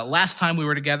Last time we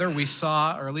were together, we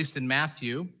saw, or at least in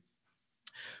Matthew,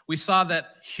 we saw that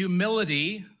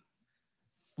humility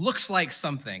looks like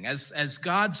something. As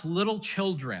God's little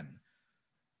children,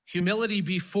 humility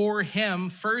before him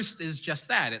first is just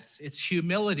that. It's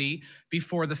humility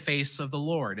before the face of the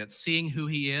Lord. It's seeing who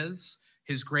he is,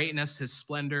 his greatness, his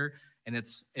splendor, and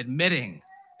it's admitting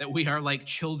that we are like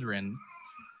children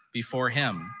before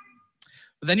him.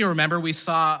 But then you remember we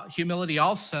saw humility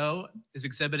also is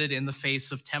exhibited in the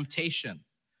face of temptation.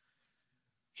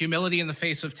 Humility in the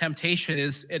face of temptation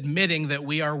is admitting that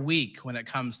we are weak when it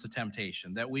comes to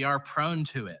temptation, that we are prone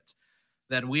to it,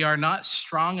 that we are not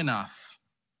strong enough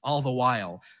all the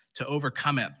while to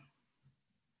overcome it,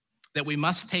 that we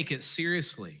must take it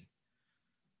seriously,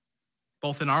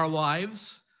 both in our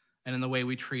lives and in the way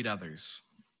we treat others.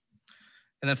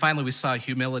 And then finally, we saw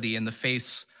humility in the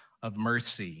face of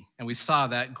mercy. And we saw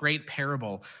that great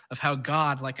parable of how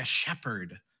God, like a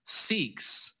shepherd,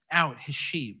 seeks out his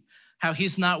sheep, how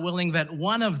he's not willing that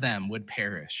one of them would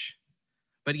perish,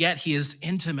 but yet he is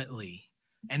intimately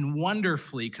and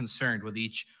wonderfully concerned with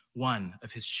each one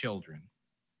of his children,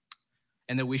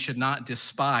 and that we should not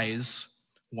despise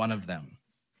one of them.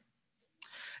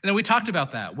 And then we talked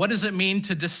about that. What does it mean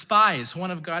to despise one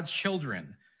of God's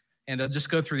children? And I'll just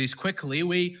go through these quickly.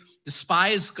 We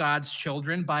despise God's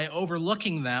children by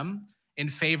overlooking them in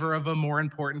favor of a more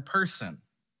important person.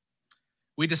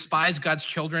 We despise God's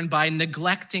children by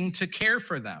neglecting to care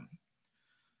for them.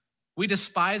 We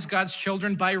despise God's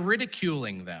children by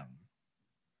ridiculing them.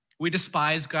 We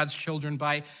despise God's children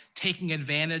by taking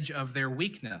advantage of their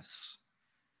weakness.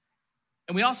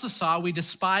 And we also saw we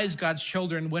despise God's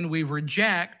children when we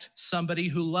reject somebody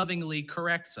who lovingly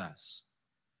corrects us.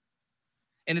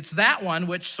 And it's that one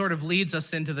which sort of leads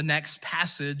us into the next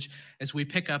passage as we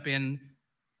pick up in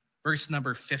verse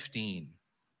number 15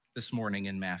 this morning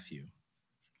in Matthew.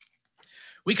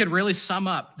 We could really sum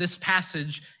up this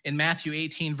passage in Matthew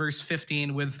 18, verse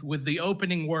 15 with the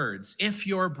opening words, if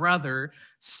your brother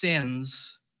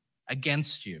sins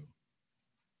against you.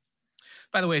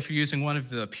 By the way, if you're using one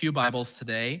of the Pew Bibles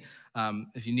today,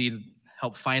 if you need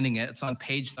help finding it, it's on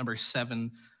page number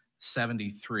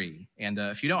 773. And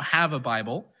if you don't have a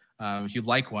Bible, if you'd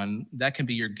like one, that can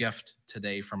be your gift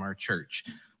today from our church.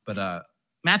 But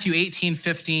Matthew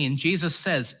 18:15, Jesus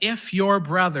says, if your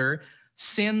brother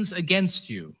sins against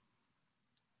you.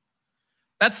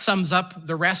 That sums up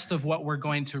the rest of what we're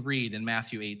going to read in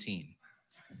Matthew 18.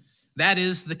 That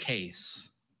is the case.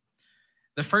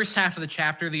 The first half of the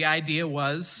chapter, the idea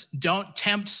was don't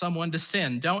tempt someone to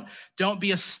sin. Don't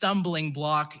be a stumbling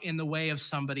block in the way of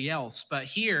somebody else. But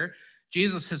here,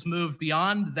 Jesus has moved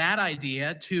beyond that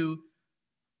idea to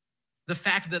the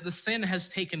fact that the sin has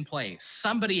taken place.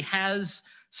 Somebody has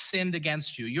sinned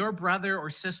against you. Your brother or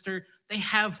sister, they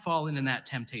have fallen in that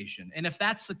temptation. And if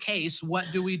that's the case, what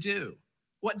do we do?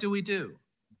 What do we do?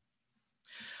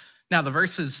 Now, the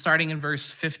verses starting in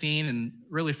verse 15 and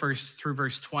really first through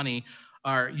verse 20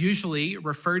 are usually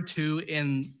referred to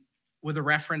with a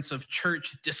reference of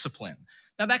church discipline.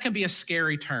 Now, that can be a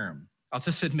scary term. I'll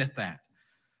just admit that.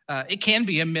 It can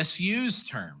be a misused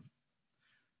term,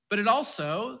 but it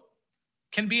also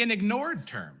can be an ignored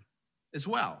term as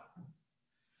well.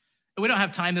 We don't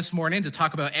have time this morning to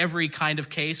talk about every kind of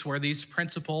case where these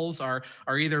principles are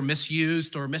either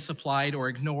misused or misapplied or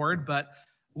ignored, but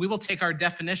we will take our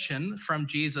definition from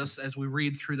Jesus as we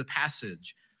read through the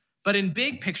passage. But in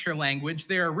big picture language,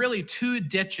 there are really two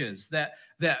ditches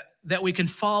that we can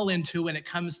fall into when it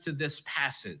comes to this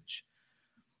passage.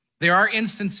 There are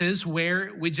instances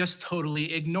where we just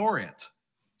totally ignore it,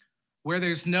 where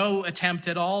there's no attempt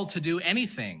at all to do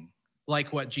anything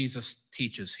like what Jesus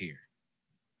teaches here.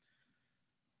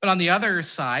 But on the other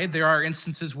side, there are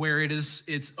instances where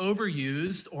it's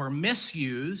overused or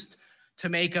misused to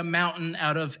make a mountain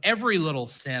out of every little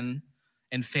sin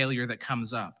and failure that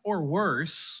comes up. Or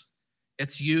worse,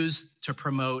 it's used to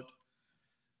promote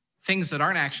things that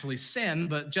aren't actually sin,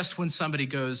 but just when somebody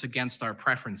goes against our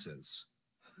preferences.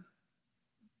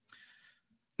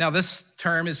 Now, this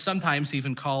term is sometimes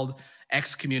even called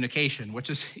excommunication,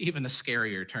 which is even a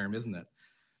scarier term, isn't it?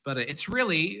 But it's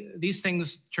really, these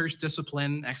things, church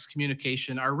discipline,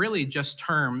 excommunication, are really just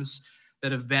terms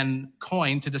that have been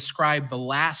coined to describe the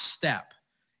last step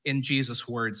in Jesus'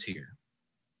 words here.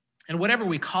 And whatever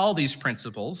we call these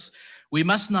principles, we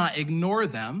must not ignore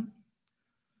them,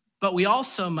 but we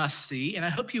also must see, and I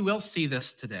hope you will see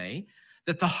this today,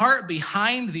 that the heart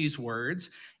behind these words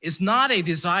is not a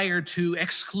desire to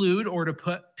exclude or to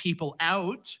put people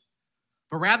out,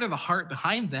 but rather the heart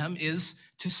behind them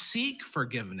is to seek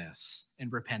forgiveness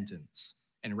and repentance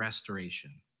and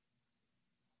restoration.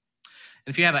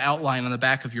 If you have an outline on the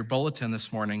back of your bulletin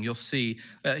this morning, you'll see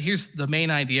here's the main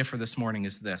idea for this morning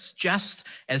is this. Just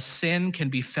as sin can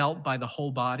be felt by the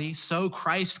whole body, so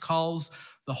Christ calls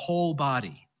the whole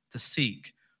body to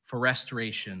seek for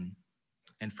restoration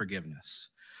and forgiveness.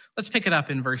 Let's pick it up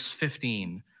in verse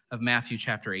 15 of Matthew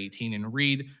chapter 18 and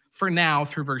read for now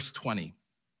through verse 20.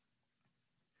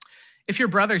 If your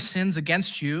brother sins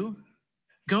against you,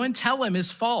 go and tell him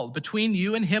his fault between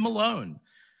you and him alone.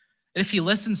 And if he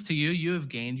listens to you, you have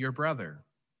gained your brother.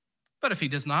 But if he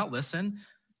does not listen,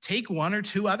 take one or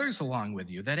two others along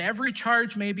with you, that every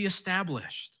charge may be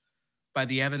established by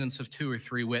the evidence of 2 or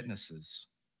 3 witnesses.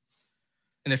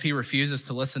 And if he refuses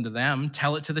to listen to them,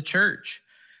 tell it to the church.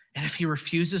 And if he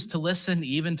refuses to listen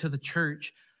even to the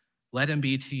church, let him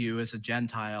be to you as a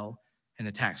Gentile and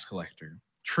a tax collector.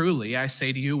 Truly, I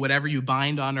say to you, whatever you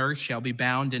bind on earth shall be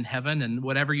bound in heaven, and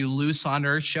whatever you loose on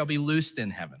earth shall be loosed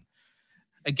in heaven.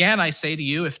 Again, I say to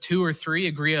you, if 2 or 3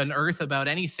 agree on earth about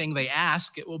anything they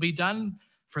ask, it will be done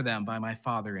for them by my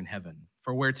Father in heaven.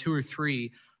 For where 2 or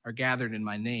 3 are gathered in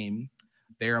my name,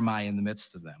 there am I in the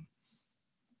midst of them.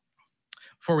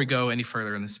 Before we go any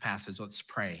further in this passage, let's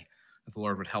pray that the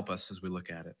Lord would help us as we look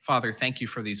at it. Father, thank you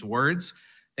for these words.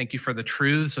 Thank you for the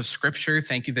truths of Scripture.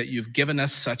 Thank you that you've given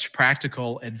us such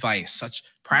practical advice, such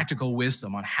practical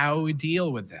wisdom on how we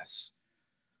deal with this.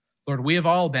 Lord, we have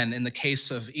all been in the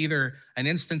case of either an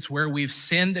instance where we've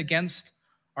sinned against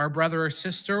our brother or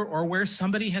sister or where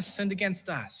somebody has sinned against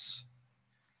us.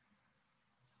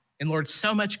 And Lord,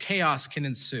 so much chaos can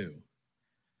ensue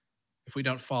if we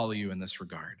don't follow you in this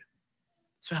regard.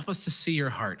 So help us to see your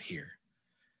heart here.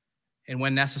 And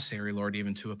when necessary, Lord,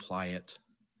 even to apply it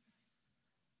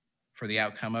for the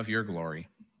outcome of your glory.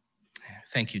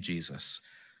 Thank you, Jesus.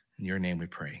 In your name we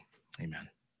pray. Amen.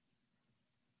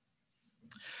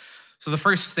 So the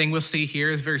first thing we'll see here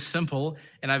is very simple,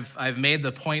 and I've made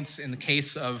the points in the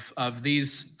case of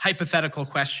these hypothetical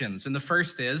questions. And the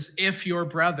first is, if your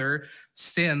brother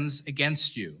sins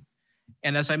against you.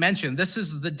 And as I mentioned, this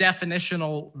is the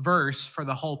definitional verse for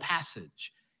the whole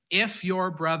passage. If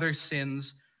your brother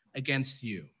sins against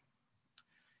you.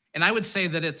 And I would say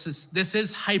that this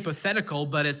is hypothetical,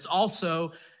 but it's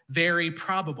also very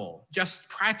probable. Just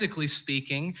practically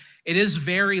speaking, it is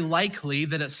very likely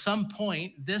that at some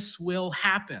point this will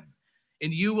happen,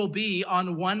 and you will be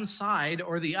on one side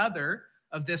or the other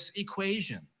of this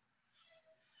equation.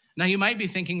 Now, you might be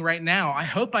thinking right now, I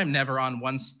hope I'm never on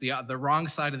the wrong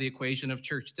side of the equation of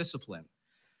church discipline.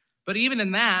 But even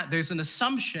in that, there's an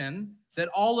assumption that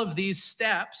all of these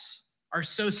steps are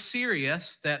so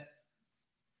serious that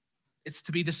it's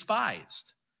to be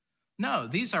despised. No,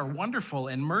 these are wonderful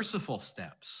and merciful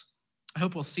steps. I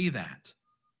hope we'll see that.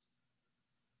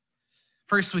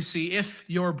 First, we see if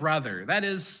your brother.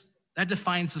 That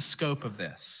defines the scope of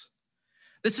this.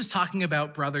 This is talking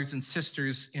about brothers and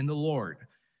sisters in the Lord.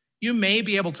 You may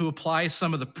be able to apply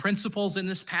some of the principles in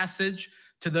this passage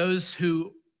to those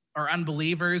who are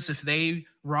unbelievers if they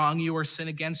wrong you or sin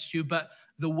against you, but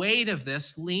the weight of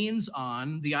this leans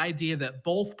on the idea that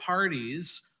both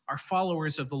parties are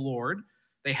followers of the Lord.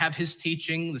 They have his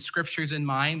teaching, the scriptures in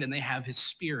mind, and they have his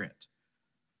spirit.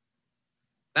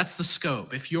 That's the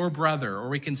scope. If your brother, or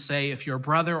we can say if your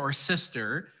brother or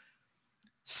sister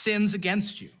sins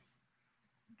against you,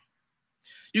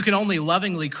 you can only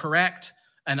lovingly correct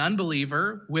an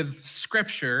unbeliever with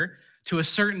scripture to a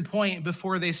certain point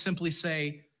before they simply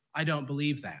say, I don't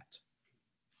believe that.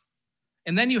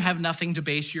 And then you have nothing to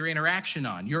base your interaction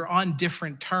on. You're on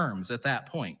different terms at that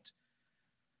point.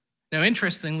 Now,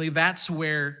 interestingly, that's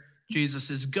where Jesus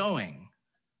is going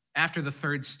after the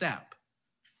third step,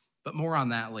 but more on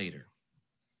that later.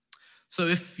 So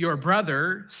if your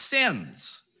brother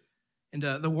sins, and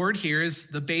the word here is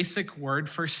the basic word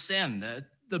for sin.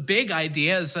 The big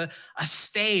idea is a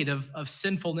state of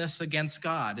sinfulness against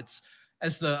God. It's,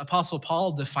 as the Apostle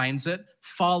Paul defines it,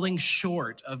 falling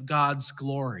short of God's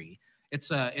glory.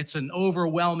 It's an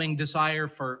overwhelming desire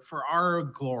for our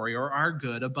glory or our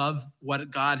good above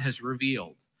what God has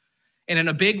revealed. And in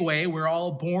a big way, we're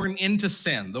all born into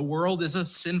sin. The world is a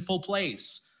sinful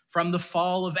place. From the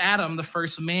fall of Adam, the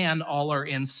first man, all are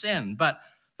in sin. But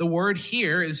the word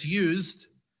here is used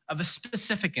of a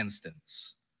specific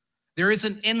instance. There is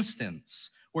an instance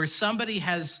where somebody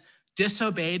has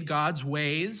disobeyed God's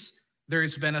ways.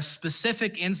 There's been a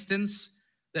specific instance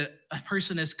that a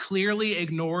person has clearly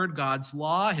ignored God's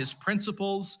law, his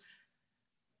principles.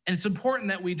 And it's important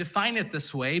that we define it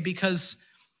this way because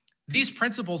these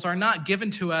principles are not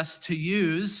given to us to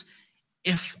use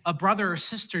if a brother or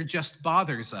sister just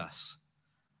bothers us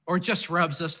or just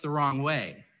rubs us the wrong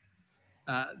way.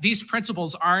 These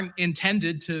principles aren't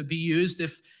intended to be used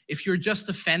if if you're just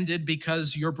offended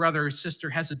because your brother or sister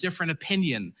has a different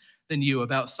opinion than you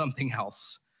about something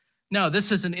else. No,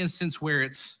 this is an instance where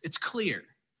it's clear.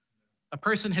 A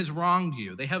person has wronged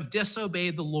you. They have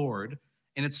disobeyed the Lord,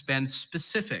 and it's been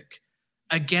specific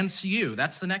against you.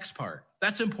 That's the next part.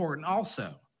 That's important also.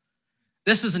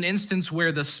 This is an instance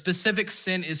where the specific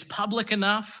sin is public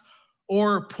enough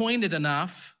or pointed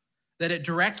enough that it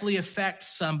directly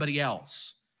affects somebody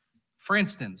else. For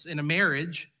instance, in a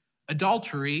marriage,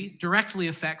 adultery directly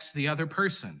affects the other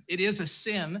person. It is a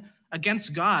sin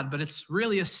against God, but it's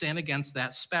really a sin against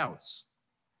that spouse.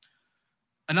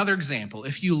 Another example,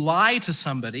 if you lie to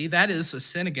somebody, that is a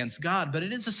sin against God, but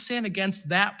it is a sin against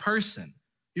that person.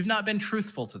 You've not been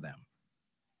truthful to them.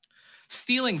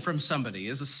 Stealing from somebody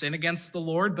is a sin against the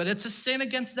Lord, but it's a sin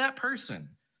against that person.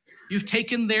 You've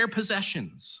taken their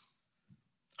possessions.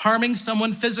 Harming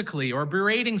someone physically or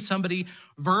berating somebody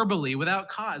verbally without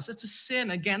cause, it's a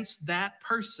sin against that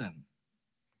person.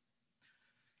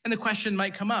 And the question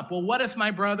might come up, well, what if my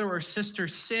brother or sister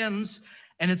sins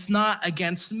and it's not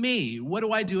against me? What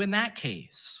do I do in that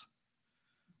case?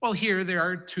 Well, here there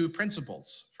are two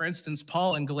principles. For instance,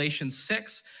 Paul in Galatians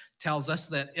 6 tells us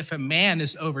that if a man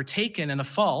is overtaken in a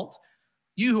fault,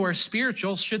 you who are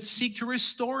spiritual should seek to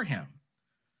restore him.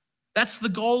 That's the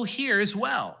goal here as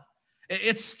well.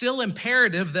 It's still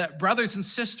imperative that brothers and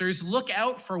sisters look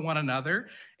out for one another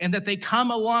and that they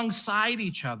come alongside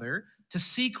each other to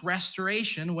seek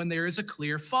restoration when there is a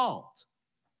clear fault.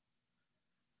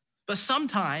 But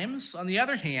sometimes, on the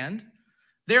other hand,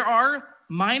 there are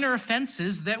minor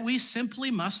offenses that we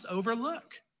simply must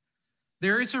overlook.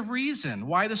 There is a reason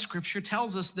why the scripture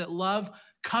tells us that love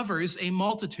covers a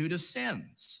multitude of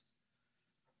sins.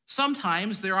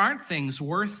 Sometimes there aren't things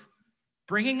worth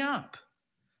bringing up.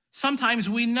 Sometimes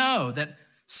we know that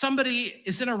somebody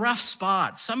is in a rough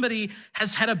spot. Somebody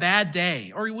has had a bad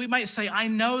day. Or we might say, I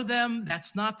know them.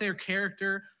 That's not their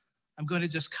character. I'm going to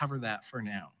just cover that for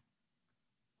now.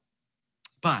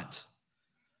 But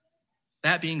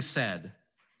that being said,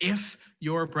 if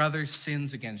your brother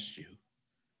sins against you,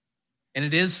 and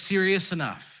it is serious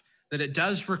enough that it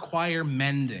does require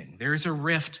mending, there is a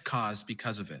rift caused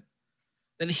because of it,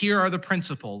 then here are the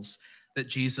principles that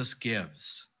Jesus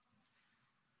gives.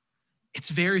 It's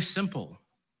very simple.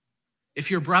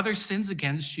 If your brother sins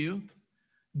against you,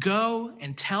 go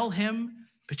and tell him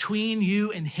between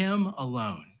you and him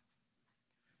alone.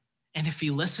 And if he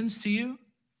listens to you,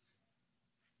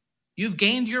 you've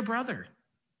gained your brother.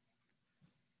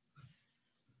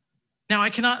 Now, I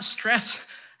cannot stress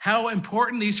how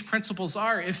important these principles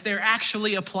are. If they're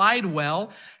actually applied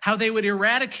well, how they would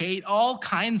eradicate all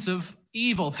kinds of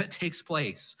evil that takes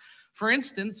place. For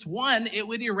instance, one, it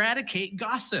would eradicate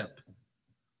gossip.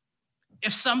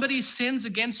 If somebody sins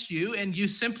against you and you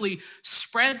simply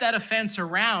spread that offense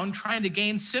around trying to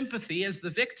gain sympathy as the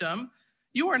victim,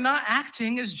 you are not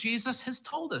acting as Jesus has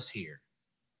told us here.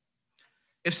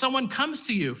 If someone comes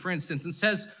to you, for instance, and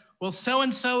says, well,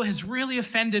 so-and-so has really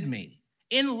offended me,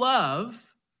 in love,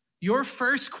 your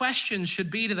first question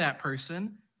should be to that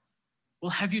person,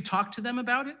 well, have you talked to them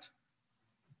about it?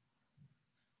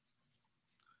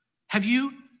 Have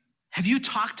you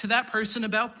talked to that person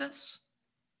about this?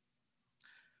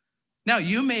 Now,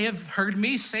 you may have heard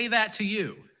me say that to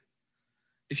you.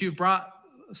 If you've brought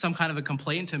some kind of a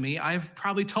complaint to me, I've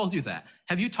probably told you that.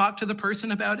 Have you talked to the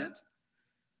person about it?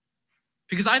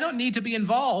 Because I don't need to be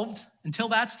involved until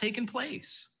that's taken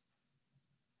place.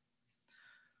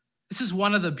 This is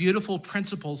one of the beautiful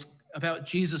principles about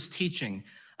Jesus' teaching.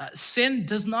 Sin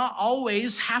does not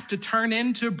always have to turn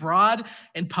into broad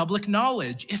and public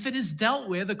knowledge. If it is dealt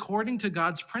with according to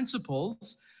God's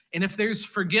principles, and if there's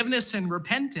forgiveness and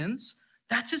repentance,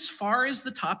 that's as far as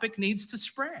the topic needs to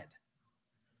spread.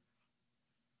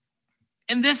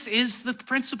 And this is the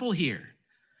principle here,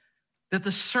 that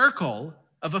the circle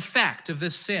of effect of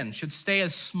this sin should stay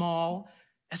as small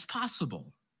as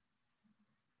possible.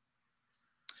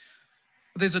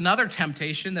 There's another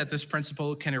temptation that this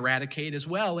principle can eradicate as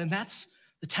well, and that's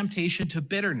the temptation to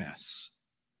bitterness.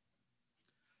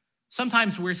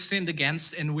 Sometimes we're sinned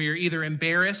against and we're either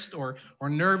embarrassed or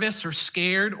nervous or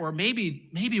scared, or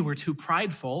maybe we're too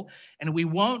prideful and we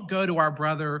won't go to our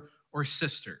brother or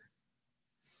sister.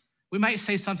 We might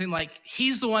say something like,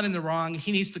 he's the one in the wrong,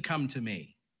 he needs to come to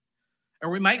me. Or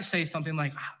we might say something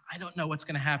like, I don't know what's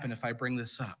going to happen if I bring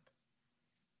this up.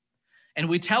 And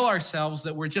we tell ourselves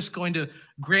that we're just going to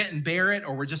grit and bear it,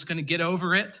 or we're just going to get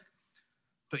over it.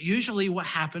 But usually what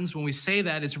happens when we say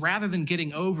that is, rather than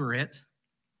getting over it,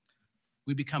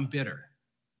 we become bitter.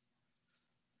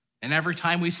 And every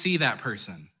time we see that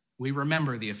person, we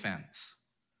remember the offense.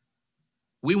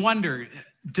 We wonder,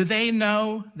 do they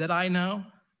know that I know?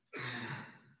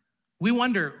 we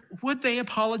wonder, would they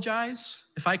apologize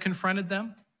if I confronted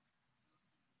them?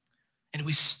 And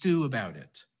we stew about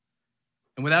it.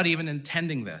 And without even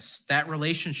intending this, that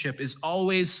relationship is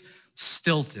always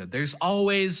stilted. There's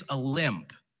always a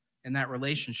limp in that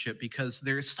relationship because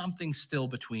there is something still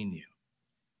between you.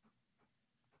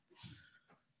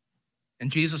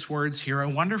 And Jesus' words here are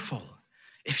wonderful.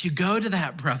 If you go to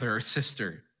that brother or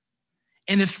sister,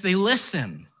 and if they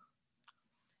listen,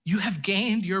 you have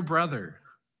gained your brother.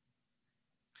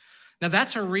 Now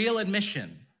that's a real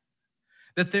admission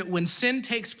that when sin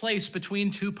takes place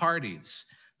between two parties,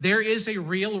 there is a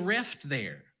real rift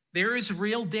there. There is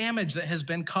real damage that has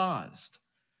been caused.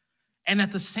 And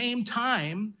at the same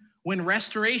time, when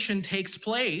restoration takes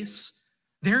place,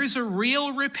 there is a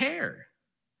real repair.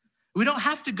 We don't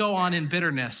have to go on in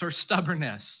bitterness or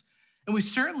stubbornness. And we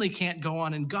certainly can't go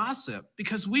on in gossip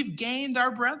because we've gained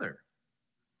our brother.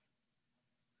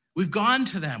 We've gone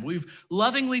to them. We've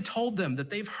lovingly told them that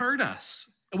they've hurt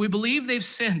us. And we believe they've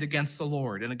sinned against the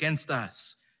Lord and against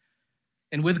us.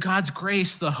 And with God's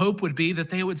grace, the hope would be that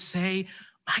they would say,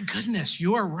 my goodness,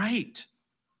 you are right.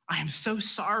 I am so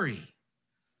sorry.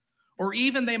 Or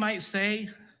even they might say,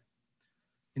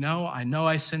 I know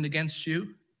I sinned against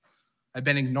you. I've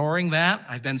been ignoring that.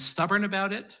 I've been stubborn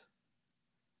about it.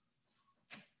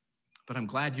 But I'm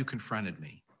glad you confronted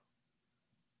me.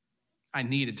 I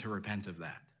needed to repent of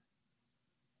that.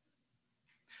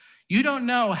 You don't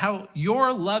know how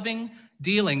your loving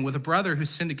dealing with a brother who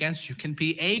sinned against you can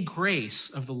be a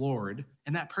grace of the Lord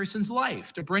in that person's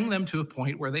life to bring them to a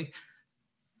point where they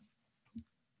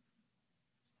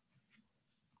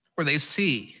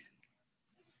see.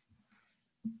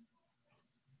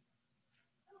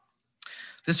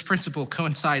 This principle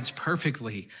coincides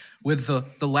perfectly with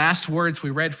the last words we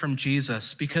read from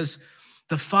Jesus, because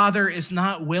the Father is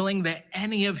not willing that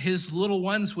any of his little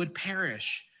ones would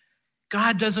perish.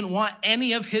 God doesn't want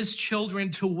any of his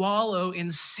children to wallow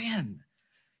in sin.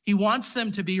 He wants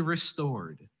them to be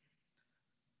restored.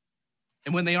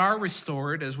 And when they are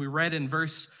restored, as we read in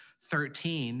verse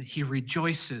 13, he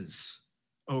rejoices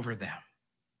over them.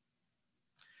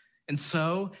 And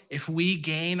so, if we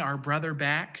gain our brother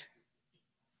back,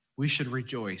 we should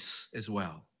rejoice as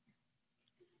well.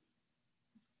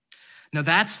 Now,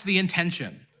 that's the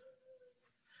intention,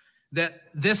 that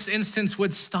this instance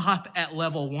would stop at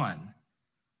level 1.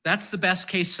 That's the best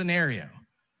case scenario.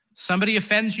 Somebody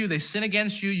offends you, they sin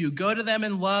against you, you go to them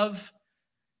in love,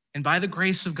 and by the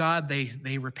grace of God,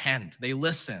 they repent, they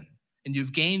listen, and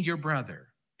you've gained your brother,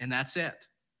 and that's it.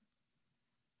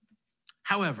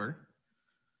 However,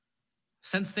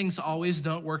 since things always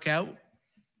don't work out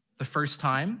the first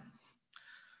time,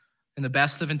 and the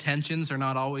best of intentions are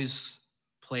not always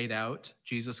played out,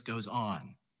 Jesus goes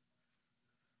on.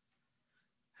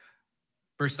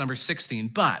 Verse number 16,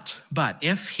 but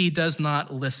if he does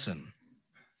not listen,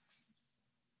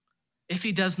 if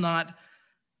he does not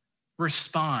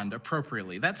respond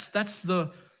appropriately, that's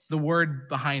the word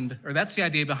behind, or that's the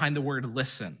idea behind the word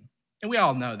listen. And we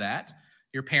all know that.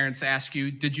 Your parents ask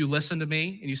you, did you listen to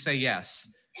me? And you say yes.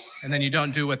 And then you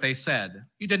don't do what they said.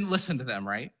 You didn't listen to them,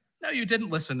 right? No, you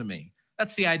didn't listen to me.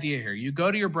 That's the idea here. You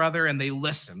go to your brother and they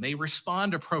listen. They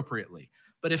respond appropriately.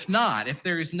 But if not, if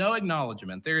there is no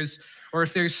acknowledgement, or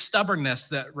if there's stubbornness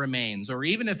that remains, or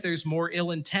even if there's more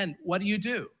ill intent, what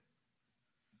do?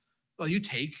 Well, you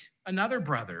take another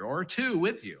brother or two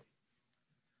with you.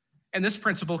 And this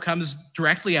principle comes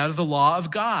directly out of the law of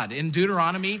God. In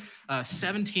Deuteronomy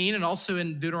 17 and also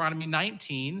in Deuteronomy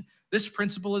 19, this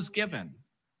principle is given.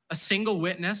 A single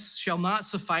witness shall not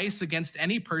suffice against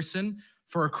any person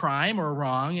for a crime or a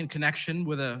wrong in connection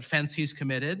with an offense he's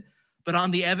committed, but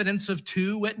on the evidence of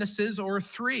 2 witnesses or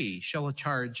 3 shall a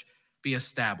charge be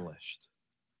established.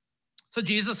 So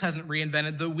Jesus hasn't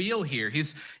reinvented the wheel here.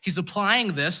 He's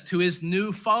applying this to his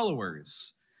new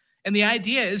followers. And the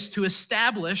idea is to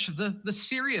establish the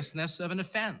seriousness of an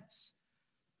offense.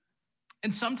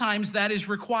 And sometimes that is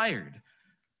required.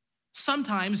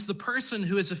 Sometimes the person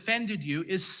who has offended you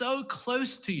is so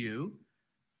close to you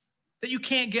that you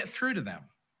can't get through to them.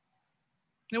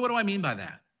 Now, what do I mean by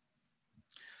that?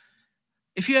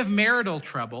 If you have marital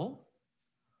trouble,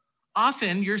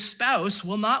 often your spouse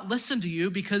will not listen to you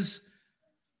because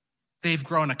they've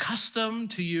grown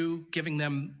accustomed to you giving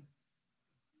them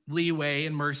leeway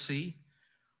and mercy,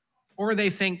 or they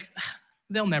think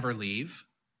they'll never leave.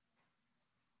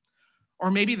 Or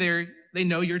maybe they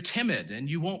know you're timid and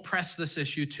you won't press this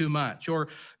issue too much. Or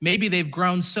maybe they've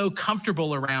grown so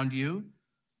comfortable around you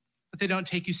that they don't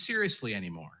take you seriously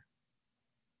anymore.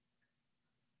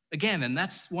 Again, and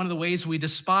that's one of the ways we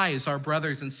despise our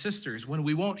brothers and sisters, when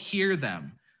we won't hear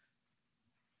them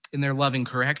in their loving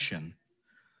correction.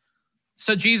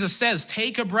 So Jesus says,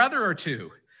 take a brother or two.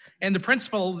 And the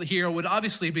principle here would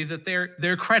obviously be that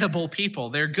they're credible people.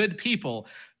 They're good people,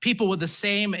 people with the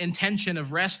same intention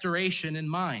of restoration in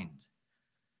mind.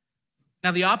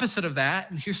 Now, the opposite of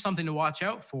that, and here's something to watch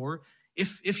out for,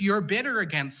 if you're bitter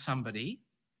against somebody,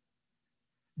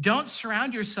 don't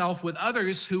surround yourself with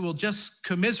others who will just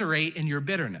commiserate in your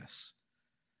bitterness.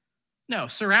 No,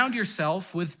 surround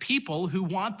yourself with people who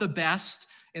want the best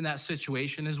in that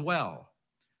situation as well.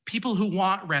 People who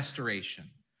want restoration.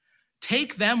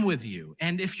 Take them with you.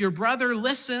 And if your brother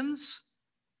listens,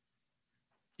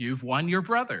 you've won your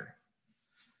brother.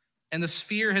 And the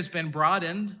sphere has been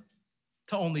broadened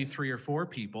to only 3 or 4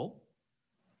 people.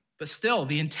 But still,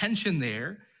 the intention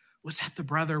there was that the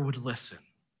brother would listen.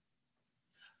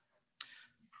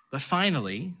 But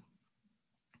finally,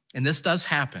 and this does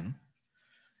happen,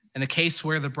 in a case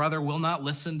where the brother will not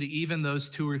listen to even those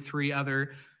 2 or 3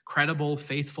 other credible,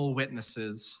 faithful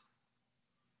witnesses,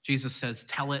 Jesus says,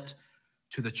 tell it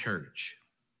to the church.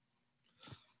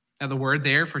 Now, the word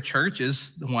there for church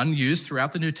is the one used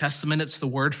throughout the New Testament. It's the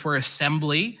word for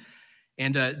assembly.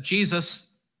 And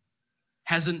Jesus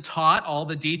hasn't taught all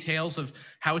the details of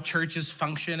how churches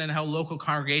function and how local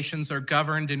congregations are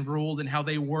governed and ruled and how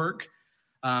they work.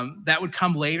 That would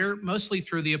come later, mostly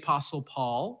through the Apostle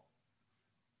Paul.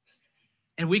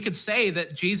 And we could say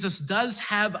that Jesus does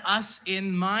have us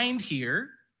in mind here,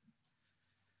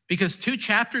 because 2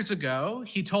 chapters ago,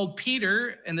 he told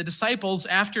Peter and the disciples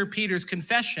after Peter's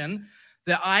confession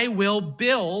that I will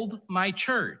build my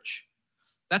church.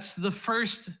 That's the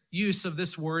first use of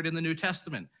this word in the New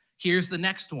Testament. Here's the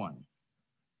next one.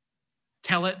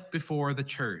 Tell it before the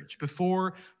church,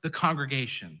 before the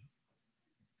congregation.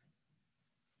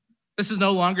 This is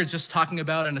no longer just talking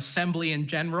about an assembly in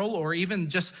general, or even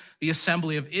just the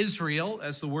assembly of Israel,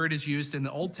 as the word is used in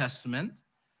the Old Testament.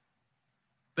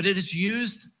 But it is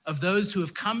used of those who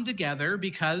have come together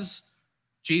because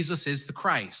Jesus is the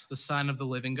Christ, the Son of the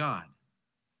living God.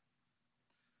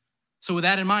 So with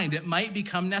that in mind, it might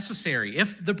become necessary,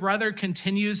 if the brother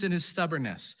continues in his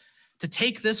stubbornness, to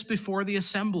take this before the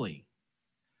assembly.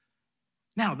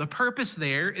 Now, the purpose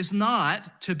there is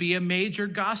not to be a major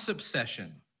gossip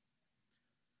session.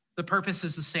 The purpose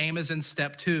is the same as in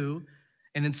step 2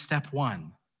 and in step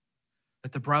 1,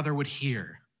 that the brother would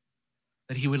hear,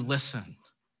 that he would listen,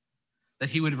 that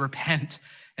he would repent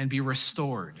and be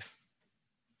restored,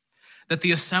 that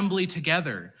the assembly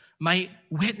together might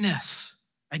witness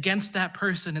against that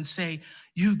person and say,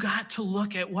 you've got to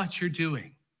look at what you're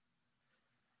doing.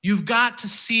 You've got to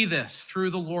see this through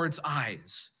the Lord's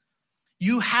eyes.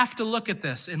 You have to look at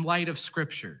this in light of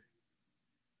Scripture.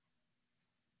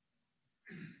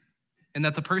 And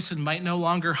that the person might no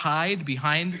longer hide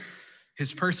behind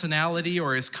his personality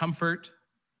or his comfort,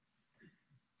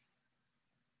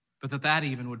 but that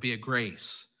even would be a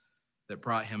grace that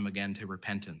brought him again to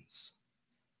repentance.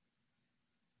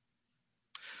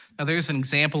 Now, there's an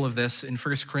example of this in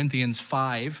 1 Corinthians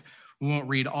 5. We won't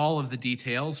read all of the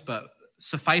details, but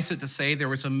suffice it to say there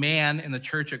was a man in the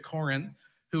church at Corinth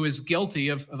who is guilty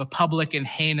of a public and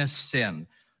heinous sin,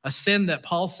 a sin that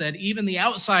Paul said even the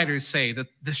outsiders say that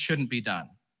this shouldn't be done.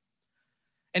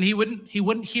 And he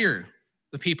wouldn't hear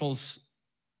the people's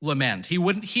lament. He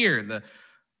wouldn't hear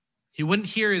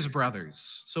his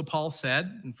brothers. So Paul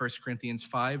said in 1 Corinthians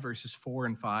 5, verses 4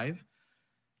 and 5,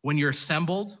 when you're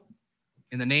assembled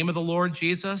in the name of the Lord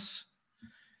Jesus,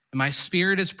 and my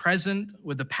spirit is present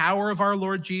with the power of our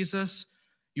Lord Jesus,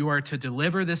 you are to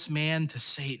deliver this man to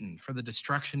Satan for the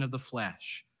destruction of the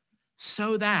flesh,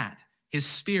 so that his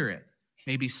spirit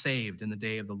may be saved in the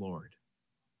day of the Lord.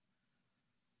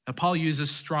 Now, Paul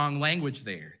uses strong language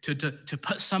there to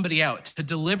put somebody out, to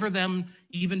deliver them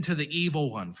even to the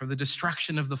evil one for the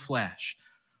destruction of the flesh.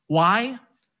 Why?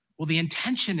 Well, the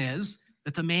intention is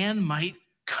that the man might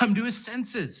come to his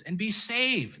senses and be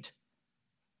saved.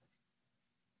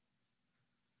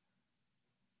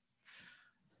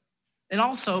 And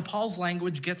also, Paul's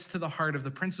language gets to the heart of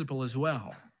the principle as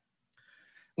well.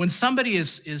 When somebody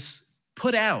is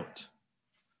put out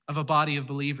of a body of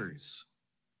believers,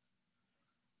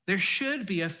 there should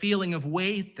be a feeling of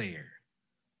weight there.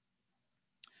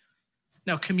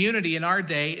 Now, community in our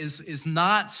day is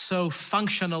not so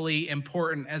functionally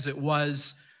important as it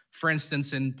was, for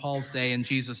instance, in Paul's day and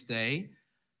Jesus' day.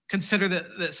 Consider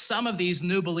that some of these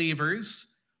new believers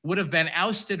would have been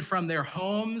ousted from their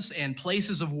homes and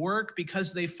places of work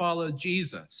because they followed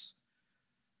Jesus.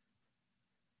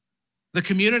 The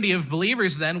community of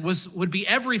believers then would be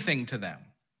everything to them.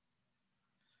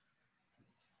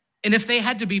 And if they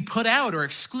had to be put out or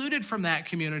excluded from that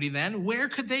community, then where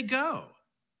could they go?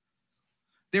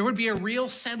 There would be a real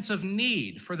sense of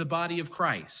need for the body of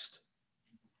Christ.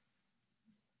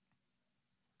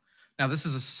 Now, this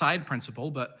is a side principle,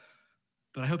 but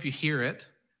I hope you hear it.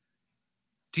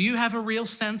 Do you have a real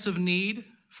sense of need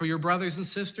for your brothers and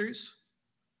sisters?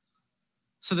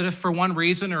 So that if for one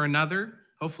reason or another,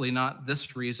 hopefully not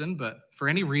this reason, but for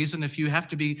any reason, if you have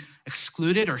to be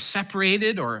excluded or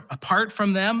separated or apart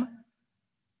from them,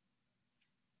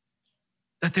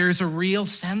 that there's a real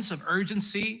sense of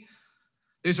urgency,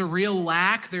 there's a real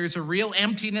lack, there's a real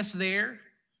emptiness there.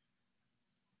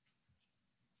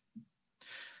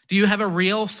 Do you have a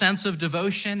real sense of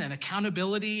devotion and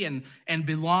accountability and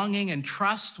belonging and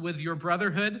trust with your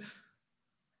brotherhood?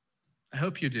 I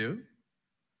hope you do.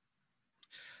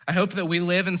 I hope that we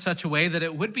live in such a way that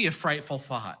it would be a frightful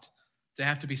thought to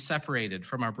have to be separated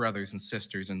from our brothers and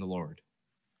sisters in the Lord.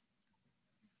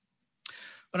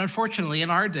 But unfortunately, in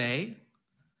our day,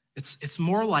 it's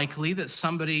more likely that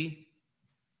somebody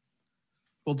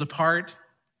will depart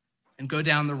and go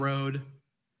down the road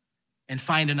and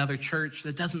find another church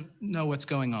that doesn't know what's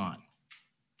going on.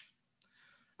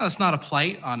 Now, that's not a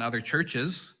plight on other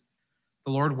churches.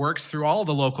 The Lord works through all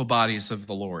the local bodies of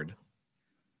the Lord.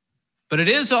 But it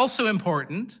is also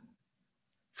important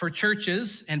for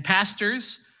churches and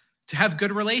pastors to have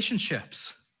good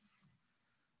relationships.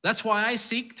 That's why I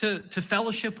seek to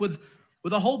fellowship with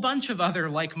a whole bunch of other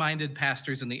like-minded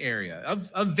pastors in the area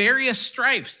of various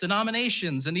stripes,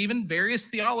 denominations, and even various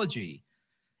theology.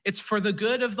 It's for the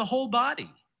good of the whole body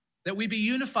that we be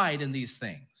unified in these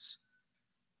things.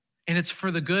 And it's for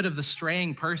the good of the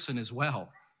straying person as well.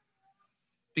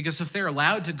 Because if they're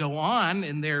allowed to go on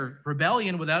in their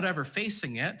rebellion without ever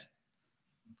facing it,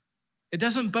 it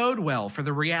doesn't bode well for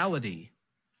the reality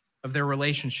of their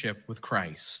relationship with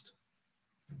Christ.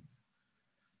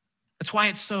 That's why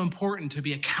it's so important to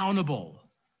be accountable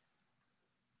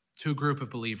to a group of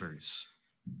believers.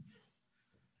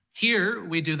 Here,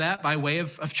 we do that by way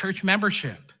of church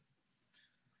membership.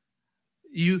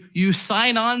 You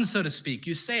sign on, so to speak.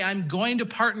 You say, I'm going to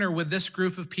partner with this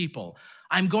group of people.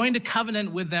 I'm going to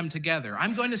covenant with them together.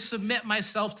 I'm going to submit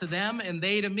myself to them and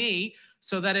they to me,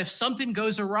 so that if something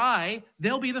goes awry,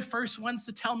 they'll be the first ones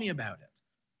to tell me about it.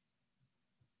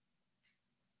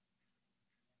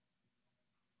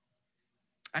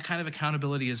 That kind of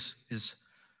accountability is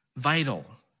vital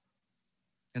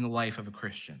in the life of a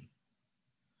Christian.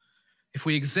 If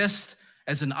we exist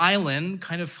as an island,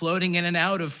 kind of floating in and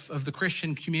out of the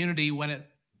Christian community when it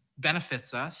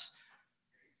benefits us,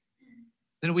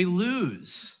 then we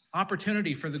lose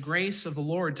opportunity for the grace of the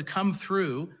Lord to come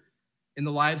through in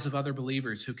the lives of other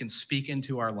believers who can speak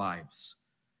into our lives,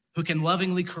 who can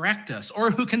lovingly correct us,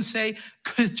 or who can say,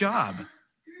 good job,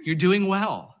 you're doing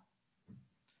well.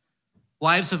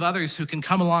 Lives of others who can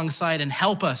come alongside and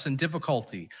help us in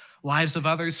difficulty. Lives of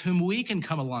others whom we can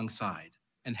come alongside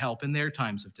and help in their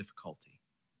times of difficulty.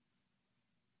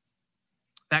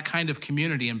 That kind of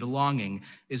community and belonging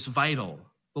is vital.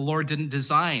 The Lord didn't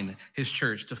design his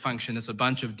church to function as a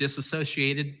bunch of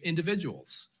disassociated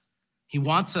individuals. He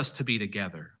wants us to be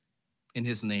together in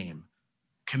his name,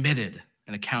 committed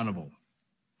and accountable.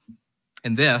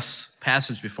 And this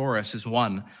passage before us is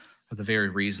one of the very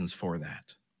reasons for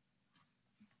that.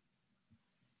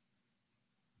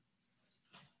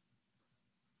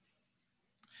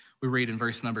 We read in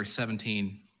verse number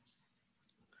 17,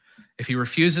 if he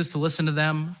refuses to listen to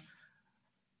them,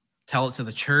 tell it to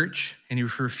the church, and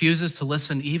if he refuses to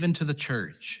listen even to the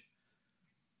church,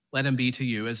 let him be to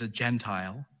you as a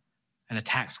Gentile and a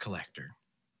tax collector.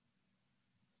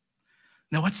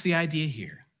 Now, what's the idea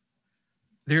here?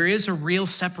 There is a real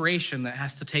separation that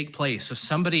has to take place. If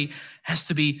somebody has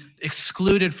to be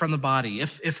excluded from the body,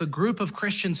 if a group of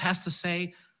Christians has to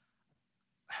say,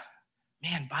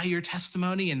 man, by your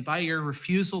testimony and by your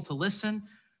refusal to listen,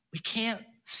 we can't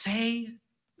say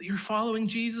that you're following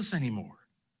Jesus anymore.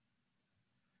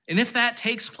 And if that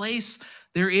takes place,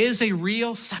 there is a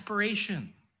real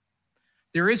separation.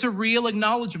 There is a real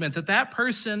acknowledgement that that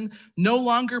person no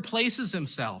longer places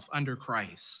himself under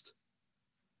Christ.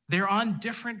 They're on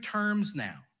different terms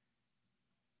now.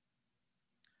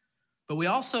 But we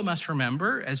also must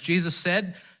remember, as Jesus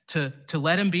said, to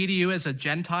let him be to you as a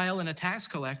Gentile and a tax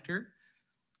collector.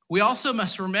 We also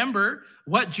must remember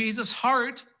what Jesus'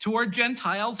 heart toward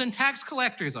Gentiles and tax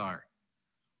collectors are.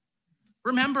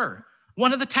 Remember,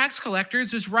 one of the tax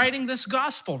collectors is writing this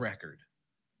gospel record.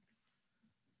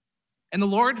 And the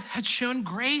Lord had shown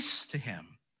grace to him.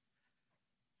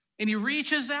 And he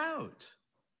reaches out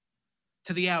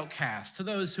to the outcast, to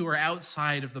those who are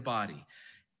outside of the body.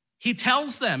 He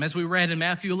tells them, as we read in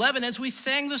Matthew 11, as we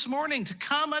sang this morning, to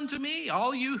come unto me,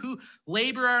 all you who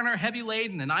labor and are heavy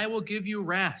laden, and I will give you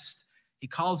rest. He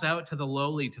calls out to the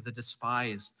lowly, to the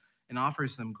despised, and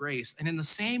offers them grace. And in the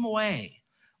same way,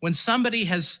 when somebody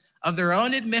has of their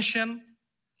own admission,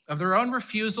 of their own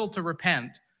refusal to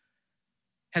repent,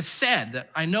 has said that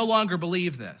I no longer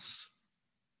believe this.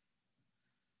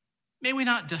 May we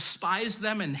not despise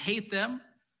them and hate them,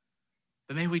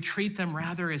 but may we treat them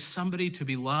rather as somebody to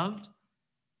be loved,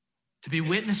 to be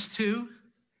witnessed to,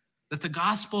 that the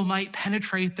gospel might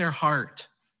penetrate their heart,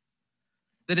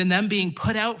 that in them being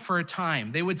put out for a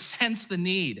time, they would sense the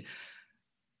need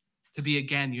to be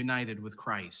again united with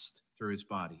Christ through his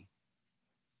body.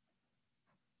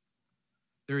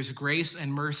 There is grace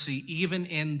and mercy even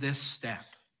in this step.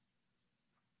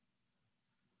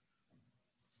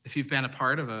 If you've been a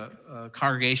part of a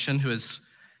congregation who has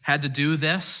had to do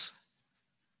this,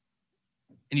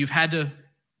 and you've had to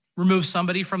remove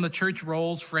somebody from the church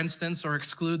rolls, for instance, or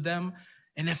exclude them,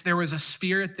 and if there was a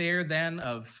spirit there then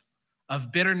of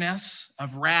bitterness,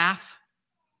 of wrath,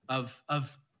 of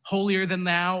holier than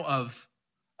thou, of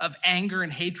anger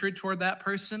and hatred toward that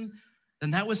person,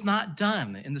 then that was not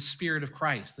done in the Spirit of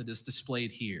Christ that is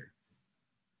displayed here.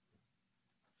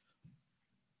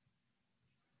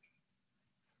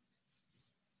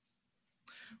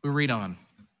 We read on,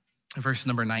 verse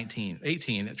number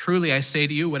 18. Truly I say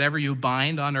to you, whatever you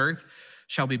bind on earth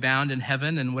shall be bound in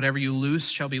heaven, and whatever you loose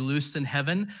shall be loosed in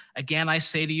heaven. Again, I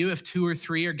say to you, if 2 or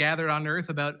 3 are gathered on earth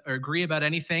or agree about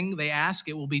anything they ask,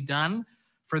 it will be done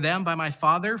for them by my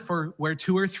Father. For where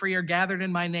 2 or 3 are gathered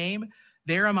in my name,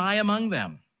 there am I among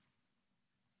them.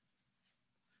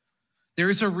 There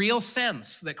is a real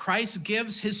sense that Christ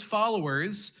gives his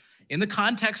followers, in the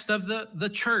context of the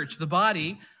church, the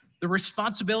body, the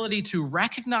responsibility to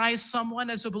recognize someone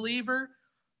as a believer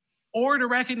or to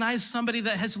recognize somebody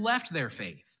that has left their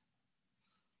faith.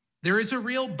 There is a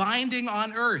real binding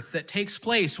on earth that takes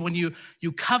place when you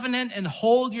covenant and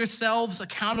hold yourselves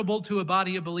accountable to a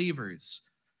body of believers.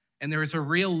 And there is a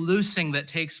real loosing that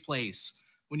takes place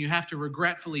when you have to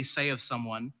regretfully say of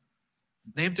someone,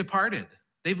 they've departed,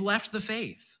 they've left the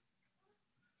faith.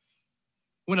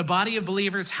 When a body of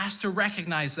believers has to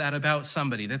recognize that about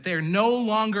somebody, that they're no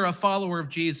longer a follower of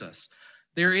Jesus,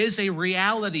 there is a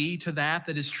reality to that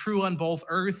is true on both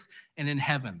earth and in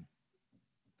heaven.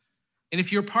 And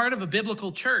if you're part of a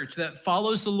biblical church that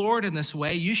follows the Lord in this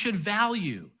way, you should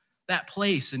value that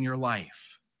place in your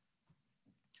life.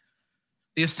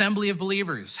 The assembly of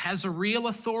believers has a real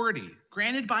authority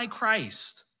granted by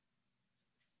Christ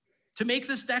to make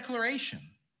this declaration.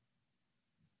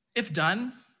 If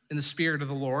done in the Spirit of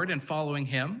the Lord and following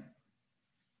him,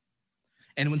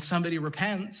 and when somebody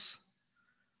repents,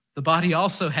 the body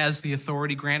also has the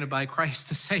authority granted by Christ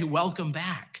to say, welcome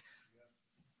back.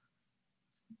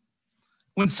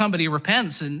 When somebody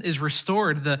repents and is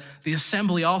restored, the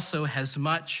assembly also has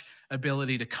much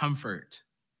ability to comfort.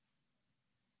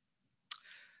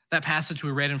 That passage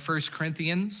we read in 1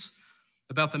 Corinthians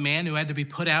about the man who had to be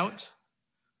put out,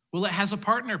 well, it has a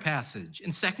partner passage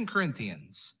in 2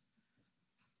 Corinthians.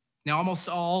 Now, almost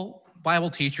all Bible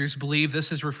teachers believe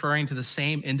this is referring to the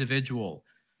same individual.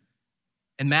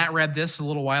 And Matt read this a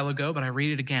little while ago, but I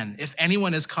read it again. If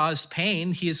anyone has caused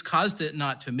pain, he has caused it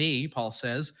not to me, Paul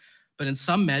says, but in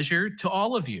some measure to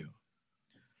all of you.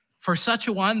 For such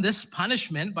a one, this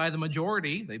punishment by the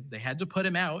majority, they had to put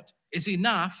him out, is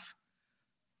enough.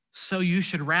 So you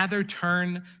should rather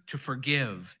turn to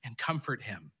forgive and comfort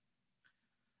him,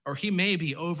 or he may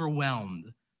be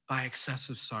overwhelmed by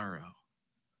excessive sorrow.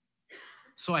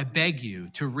 So I beg you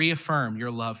to reaffirm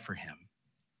your love for him.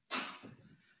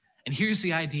 And here's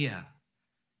the idea.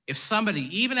 If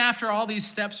somebody, even after all these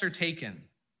steps are taken,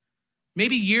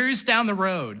 maybe years down the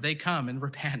road, they come and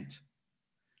repent,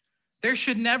 there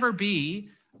should never be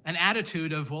an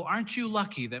attitude of, well, aren't you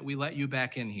lucky that we let you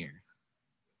back in here?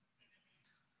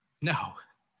 No,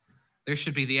 there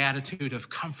should be the attitude of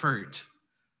comfort,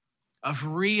 of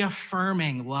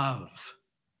reaffirming love,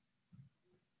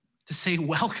 to say,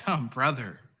 welcome,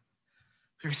 brother.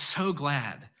 We're so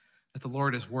glad that the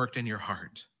Lord has worked in your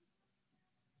heart.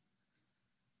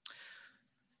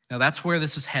 Now that's where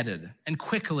this is headed. And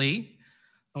quickly,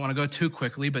 I don't want to go too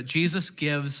quickly, but Jesus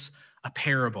gives a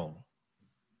parable.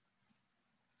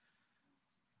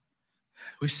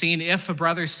 We've seen if a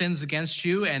brother sins against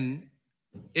you and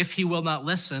if he will not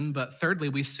listen, but thirdly,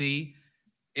 we see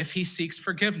if he seeks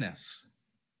forgiveness.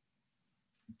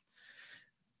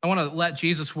 I want to let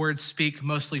Jesus' words speak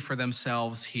mostly for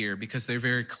themselves here because they're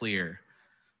very clear.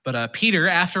 But Peter,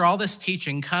 after all this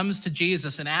teaching, comes to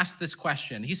Jesus and asks this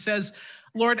question. He says,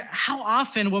 Lord, how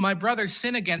often will my brother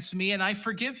sin against me and I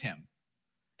forgive him?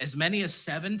 As many as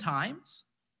 7 times?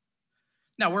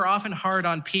 Now, we're often hard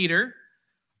on Peter,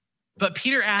 but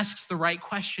Peter asks the right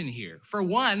question here. For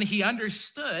one, he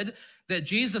understood that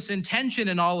Jesus' intention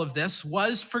in all of this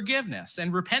was forgiveness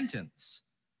and repentance.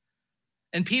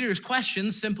 And Peter's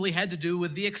question simply had to do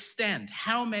with the extent.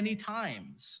 How many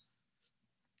times?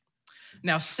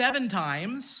 Now, 7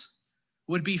 times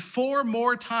would be 4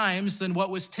 more times than what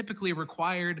was typically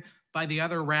required by the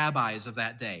other rabbis of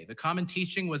that day. The common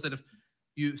teaching was that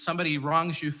if somebody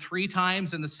wrongs you 3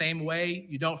 times in the same way,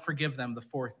 you don't forgive them the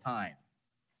 4th time.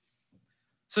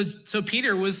 So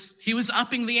Peter was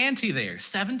upping the ante there.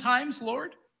 7 times,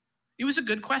 Lord? It was a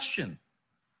good question.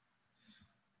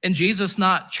 And Jesus,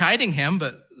 not chiding him,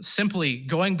 but simply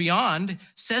going beyond,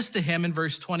 says to him in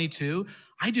verse 22,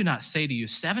 I do not say to you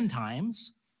 7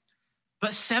 times,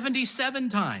 but 77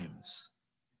 times.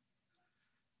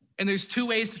 And there's 2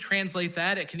 ways to translate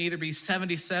that. It can either be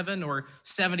 77 or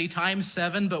 70 times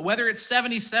 7, but whether it's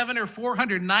 77 or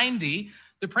 490,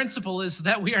 the principle is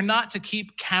that we are not to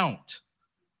keep count.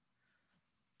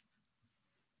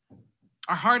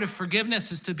 Our heart of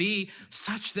forgiveness is to be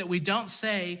such that we don't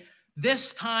say,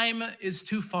 this time is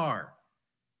too far.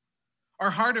 Our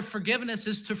heart of forgiveness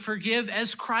is to forgive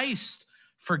as Christ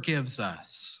forgives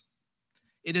us.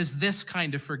 It is this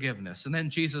kind of forgiveness. And then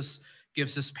Jesus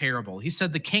gives this parable. He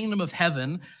said, the kingdom of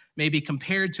heaven may be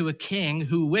compared to a king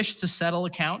who wished to settle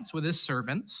accounts with his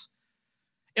servants.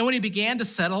 And when he began to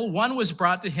settle, one was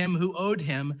brought to him who owed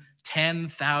him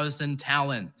 10,000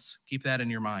 talents. Keep that in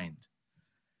your mind.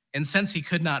 And since he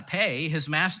could not pay, his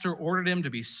master ordered him to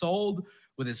be sold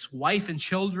with his wife and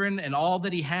children and all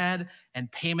that he had, and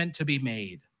payment to be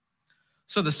made.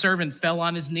 So the servant fell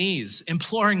on his knees,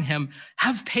 imploring him,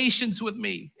 have patience with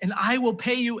me, and I will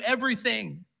pay you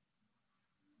everything.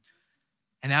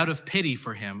 And out of pity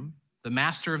for him, the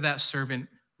master of that servant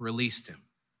released him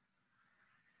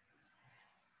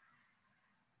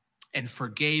and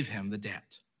forgave him the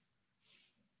debt.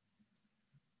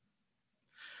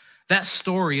 That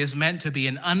story is meant to be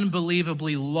an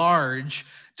unbelievably large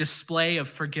display of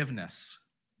forgiveness.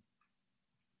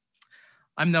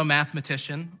 I'm no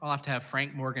mathematician. I'll have to have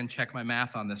Frank Morgan check my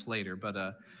math on this later, but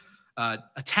a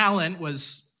talent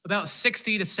was about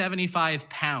 60 to 75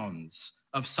 pounds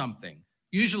of something,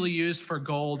 usually used for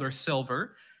gold or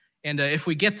silver. And if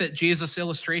we get that Jesus'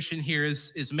 illustration here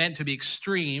is meant to be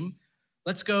extreme,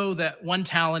 let's go that 1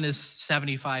 talent is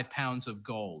 75 pounds of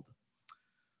gold.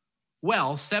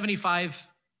 Well, 75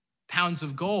 pounds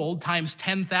of gold times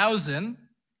 10,000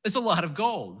 is a lot of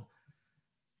gold.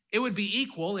 It would be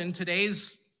equal in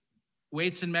today's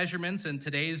weights and measurements and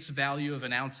today's value of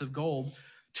an ounce of gold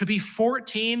to be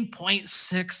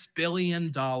 $14.6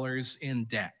 billion in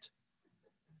debt.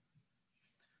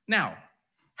 Now,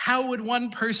 how would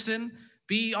one person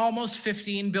be almost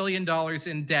 $15 billion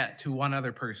in debt to one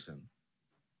other person?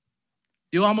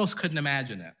 You almost couldn't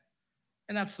imagine it.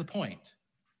 And that's the point.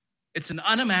 It's an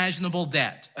unimaginable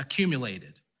debt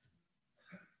accumulated,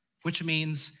 which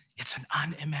means it's an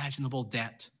unimaginable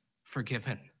debt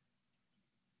forgiven.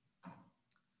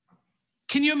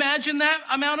 Can you imagine that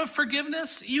amount of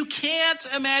forgiveness? You can't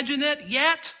imagine it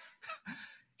yet.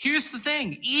 Here's the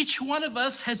thing. Each one of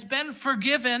us has been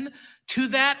forgiven to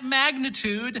that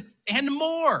magnitude and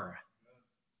more.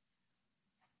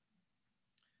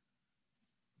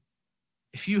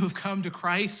 If you have come to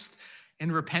Christ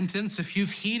in repentance, if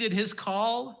you've heeded his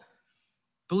call,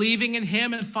 believing in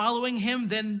him and following him,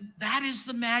 then that is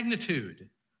the magnitude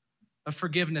of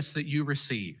forgiveness that you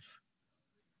receive.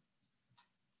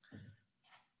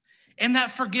 And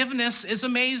that forgiveness is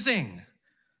amazing.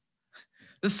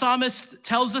 The psalmist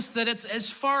tells us that it's as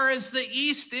far as the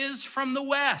east is from the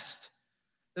west,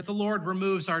 that the Lord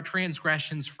removes our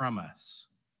transgressions from us.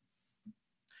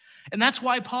 And that's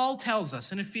why Paul tells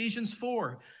us in Ephesians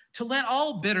 4 to let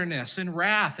all bitterness and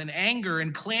wrath and anger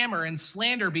and clamor and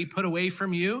slander be put away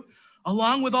from you,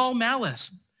 along with all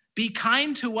malice. Be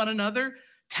kind to one another,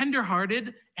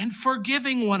 tenderhearted, and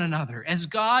forgiving one another, as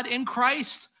God in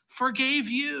Christ forgave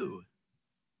you.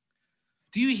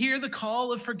 Do you hear the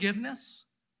call of forgiveness?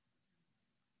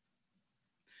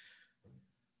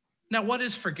 Now, what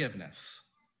is forgiveness?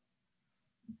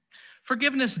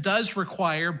 Forgiveness does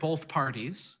require both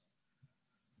parties.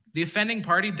 The offending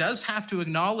party does have to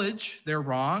acknowledge their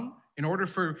wrong in order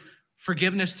for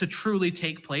forgiveness to truly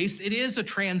take place. It is a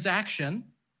transaction.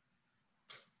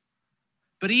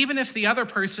 But even if the other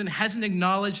person hasn't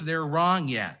acknowledged their wrong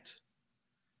yet,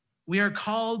 we are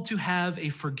called to have a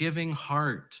forgiving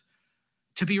heart,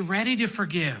 to be ready to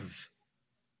forgive.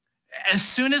 As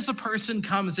soon as the person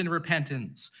comes in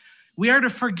repentance, we are to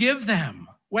forgive them,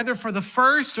 whether for the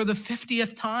first or the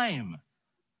 50th time.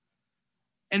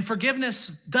 And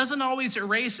forgiveness doesn't always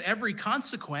erase every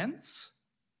consequence.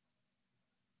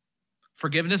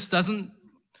 Forgiveness doesn't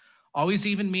always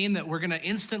even mean that we're going to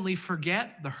instantly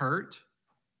forget the hurt.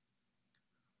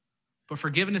 But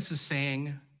forgiveness is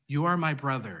saying, You are my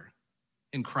brother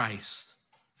in Christ.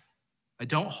 I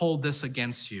don't hold this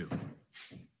against you.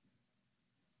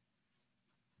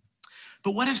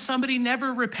 But what if somebody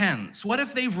never repents? What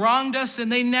if they've wronged us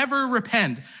and they never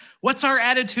repent? What's our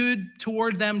attitude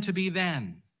toward them to be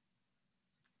then?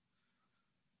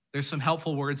 There's some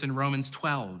helpful words in Romans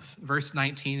 12, verse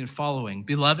 19 and following.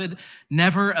 Beloved,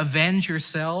 never avenge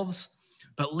yourselves,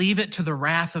 but leave it to the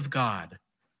wrath of God.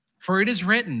 For it is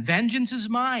written, vengeance is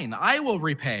mine, I will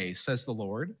repay, says the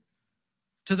Lord.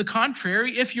 To the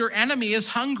contrary, if your enemy is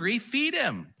hungry, feed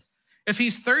him. If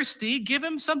he's thirsty, give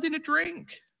him something to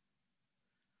drink.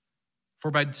 For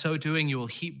by so doing, you will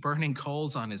heap burning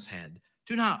coals on his head.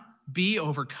 Do not be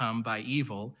overcome by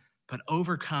evil, but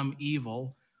overcome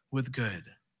evil with good.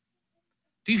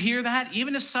 Do you hear that?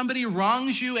 Even if somebody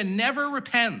wrongs you and never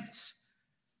repents,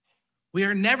 we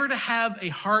are never to have a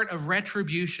heart of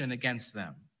retribution against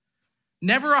them.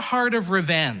 Never a heart of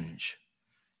revenge.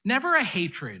 Never a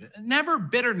hatred. Never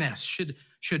bitterness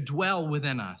should dwell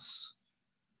within us.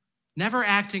 Never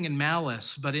acting in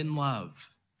malice, but in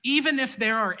love, even if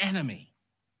they're our enemy.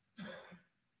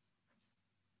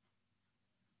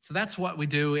 So that's what we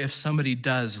do if somebody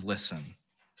does listen.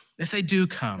 If they do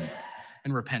come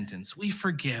in repentance, we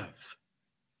forgive.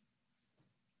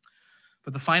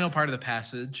 But the final part of the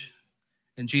passage,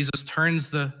 and Jesus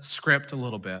turns the script a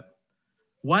little bit.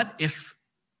 What if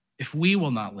we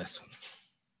will not listen?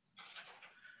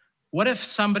 What if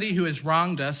somebody who has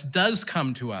wronged us does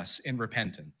come to us in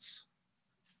repentance,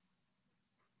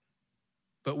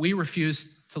 but we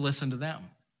refuse to listen to them?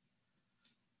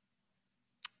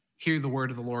 Hear the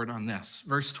word of the Lord on this.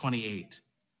 Verse 28.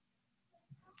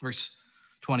 Verse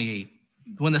 28.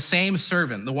 When the same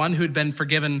servant, the one who had been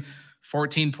forgiven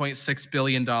 $14.6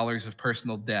 billion of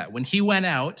personal debt, when he went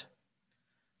out,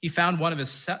 he found one of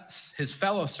his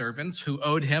fellow servants who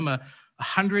owed him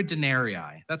 100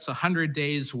 denarii. That's 100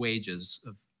 days' wages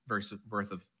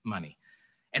worth of money.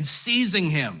 And seizing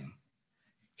him,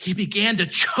 he began to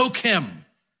choke him,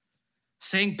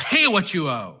 saying, "Pay what you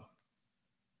owe."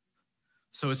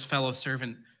 So his fellow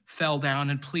servant fell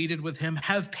down and pleaded with him,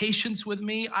 "Have patience with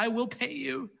me, I will pay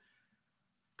you."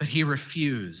 But he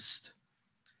refused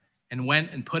and went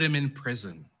and put him in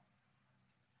prison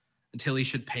until he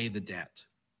should pay the debt.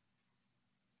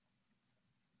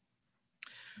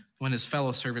 When his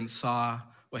fellow servants saw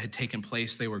what had taken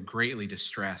place, they were greatly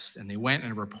distressed, and they went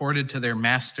and reported to their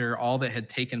master all that had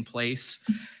taken place.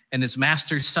 And his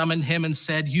master summoned him and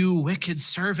said, "You wicked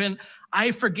servant,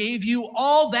 I forgave you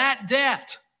all that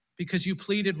debt because you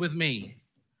pleaded with me.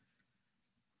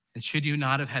 And should you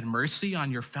not have had mercy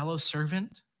on your fellow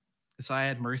servant as I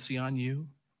had mercy on you?"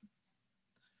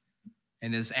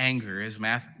 In his anger, his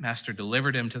master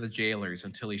delivered him to the jailers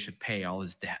until he should pay all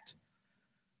his debt.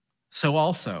 So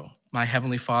also my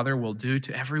heavenly Father will do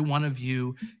to every one of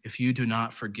you if you do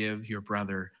not forgive your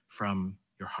brother from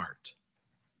your heart.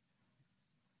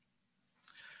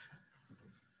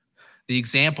 The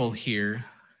example here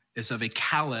is of a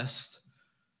calloused,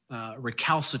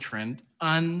 recalcitrant,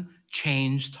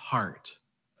 unchanged heart.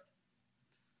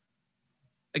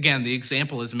 Again, the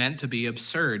example is meant to be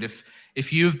absurd.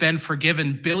 If you've been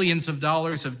forgiven billions of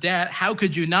dollars of debt, how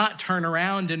could you not turn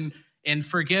around and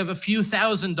forgive a few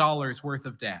 $1,000s worth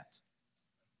of debt?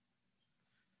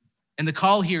 And the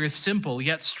call here is simple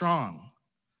yet strong.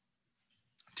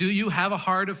 Do you have a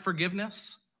heart of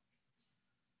forgiveness?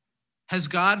 Has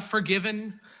God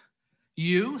forgiven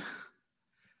you?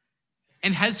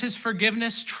 And has his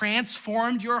forgiveness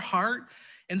transformed your heart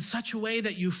in such a way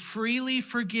that you freely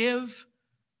forgive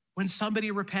when somebody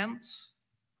repents?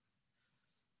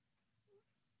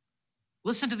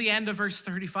 Listen to the end of verse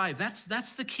 35.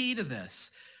 That's the key to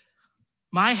this.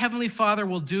 My heavenly Father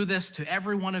will do this to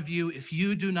every one of you if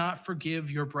you do not forgive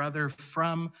your brother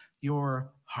from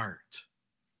your heart.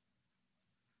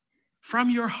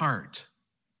 From your heart.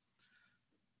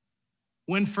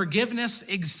 When forgiveness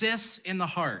exists in the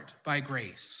heart by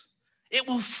grace, it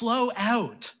will flow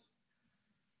out.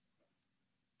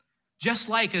 Just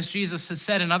like, as Jesus has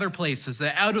said in other places,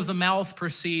 that out of the mouth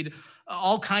proceed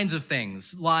all kinds of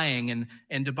things, lying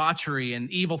and debauchery and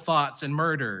evil thoughts and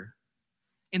murder.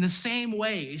 In the same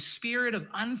way, a spirit of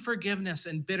unforgiveness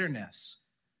and bitterness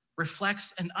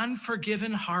reflects an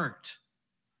unforgiven heart.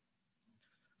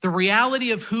 The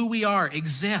reality of who we are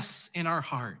exists in our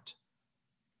heart.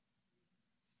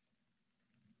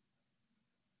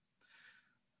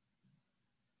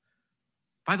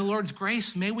 By the Lord's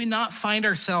grace, may we not find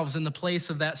ourselves in the place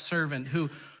of that servant who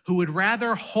would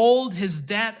rather hold his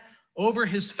debt over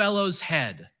his fellow's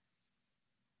head.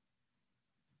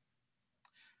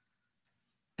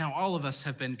 Now, all of us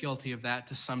have been guilty of that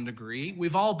to some degree.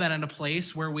 We've all been in a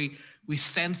place where we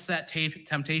sense that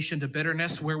temptation to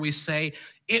bitterness, where we say,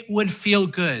 it would feel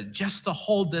good just to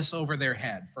hold this over their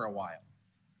head for a while.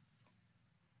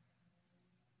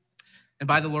 And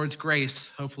by the Lord's grace,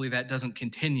 hopefully that doesn't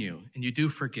continue and you do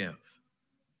forgive.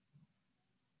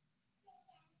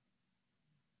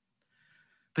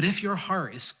 But if your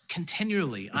heart is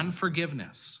continually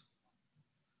unforgiveness,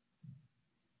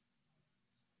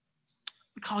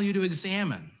 I call you to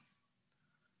examine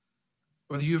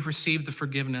whether you've received the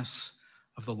forgiveness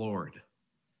of the Lord.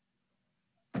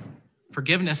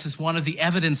 Forgiveness is one of the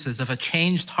evidences of a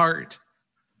changed heart.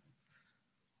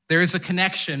 There is a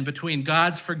connection between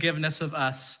God's forgiveness of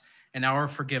us and our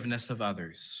forgiveness of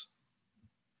others.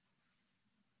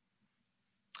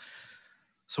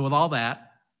 So with all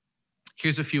that,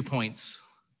 here's a few points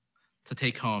to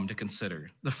take home to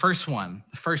consider. The first one.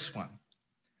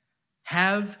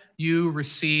 Have you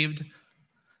received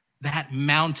that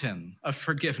mountain of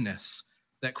forgiveness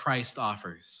that Christ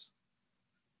offers?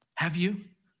 Have you?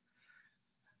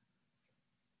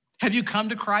 Have you come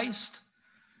to Christ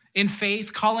in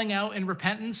faith, calling out in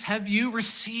repentance? Have you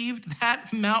received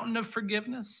that mountain of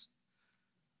forgiveness?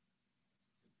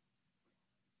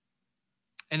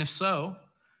 And if so,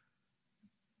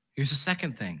 here's the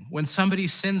second thing. When somebody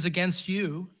sins against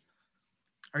you,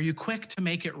 are you quick to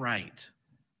make it right?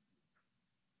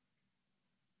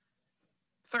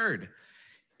 Third,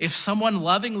 if someone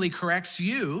lovingly corrects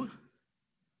you,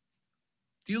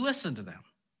 do you listen to them?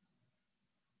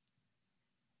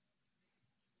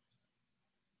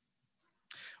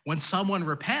 When someone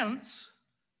repents,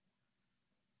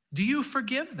 do you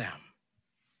forgive them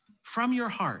from your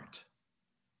heart?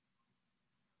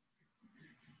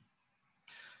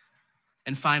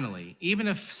 And finally, even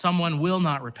if someone will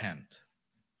not repent,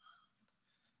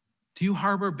 do you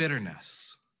harbor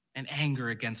bitterness and anger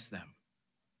against them?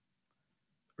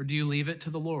 Or do you leave it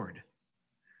to the Lord?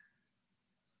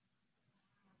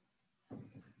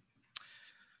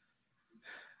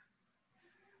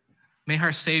 May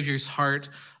our Savior's heart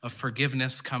of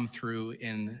forgiveness come through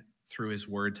his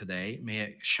word today. May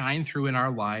it shine through in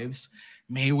our lives.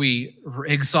 May we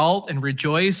exalt and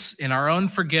rejoice in our own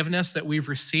forgiveness that we've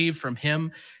received from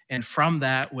him, and from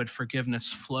that would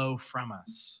forgiveness flow from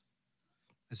us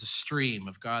as a stream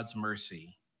of God's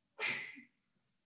mercy.